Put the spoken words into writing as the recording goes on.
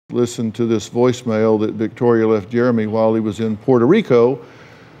Listen to this voicemail that Victoria left Jeremy while he was in Puerto Rico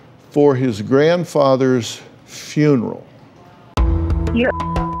for his grandfather's funeral. You're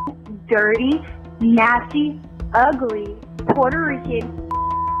dirty, nasty, ugly, Puerto Rican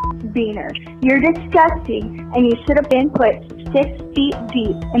beaner. You're disgusting, and you should have been put 6 feet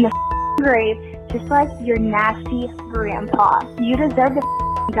deep in the grave, just like your nasty grandpa. You deserve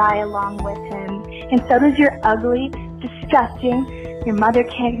to die along with him, and so does your ugly, disgusting. Your mother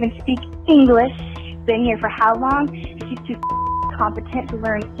can't even speak English. She's been here for how long? She's too competent to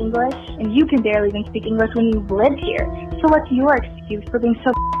learn English, and you can barely even speak English when you've lived here. So what's your excuse for being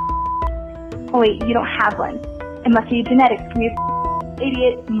so? Oh wait, you don't have one. It must be genetics from your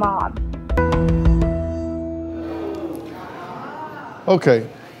idiot mom. Okay,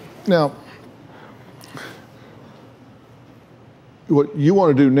 now, what you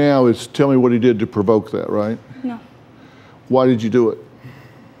want to do now is tell me what he did to provoke that, right? No. Why did you do it?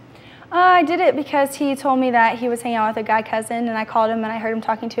 I did it because he told me that he was hanging out with a guy cousin, and I called him and I heard him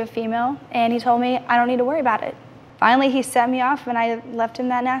talking to a female, and he told me I don't need to worry about it. Finally, he set me off, and I left him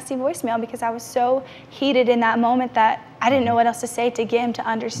that nasty voicemail because I was so heated in that moment that I didn't know what else to say to get him to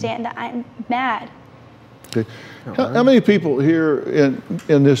understand that I'm mad. Okay. How many people here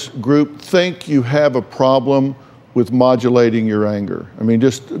in this group think you have a problem with modulating your anger? I mean,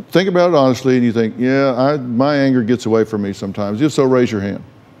 just think about it honestly, and you think, yeah, my anger gets away from me sometimes. If so, raise your hand.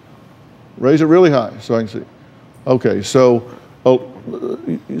 Raise it really high so I can see. Okay, so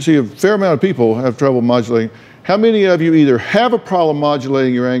you see a fair amount of people have trouble modulating. How many of you either have a problem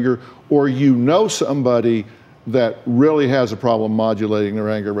modulating your anger, or you know somebody that really has a problem modulating their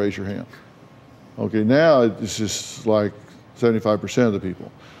anger? Raise your hand. Okay, now it's just like 75% of the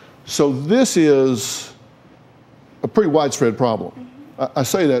people. So this is a pretty widespread problem. I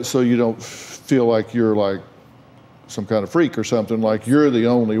say that so you don't feel like you're like some kind of freak or something, like you're the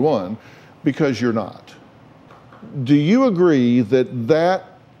only one, because you're not. Do you agree that that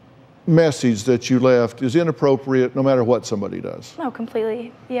message that you left is inappropriate no matter what somebody does? No,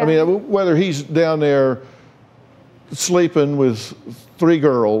 completely, yeah. I mean, whether he's down there sleeping with 3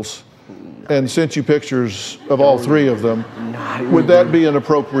 girls and sent you pictures of all 3 of them, would that be an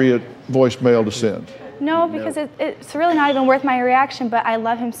appropriate voicemail to send? No, because it's really not even worth my reaction, but I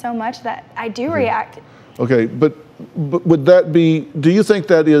love him so much that I do react. Okay, but would that be, do you think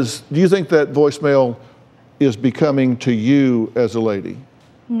that voicemail is becoming to you as a lady?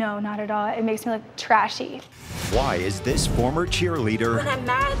 No, not at all. It makes me look trashy. Why is this former cheerleader When I'm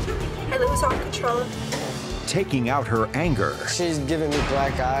mad, I lose all control. taking out her anger She's giving me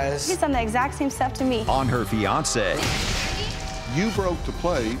black eyes. He's done the exact same stuff to me. on her fiancé? You broke the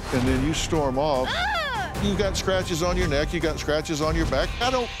plate and then you storm off. You got scratches on your neck, you got scratches on your back.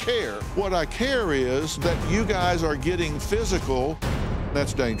 I don't care. What I care is that you guys are getting physical.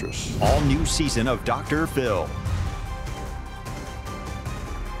 That's dangerous. All new season of Dr. Phil.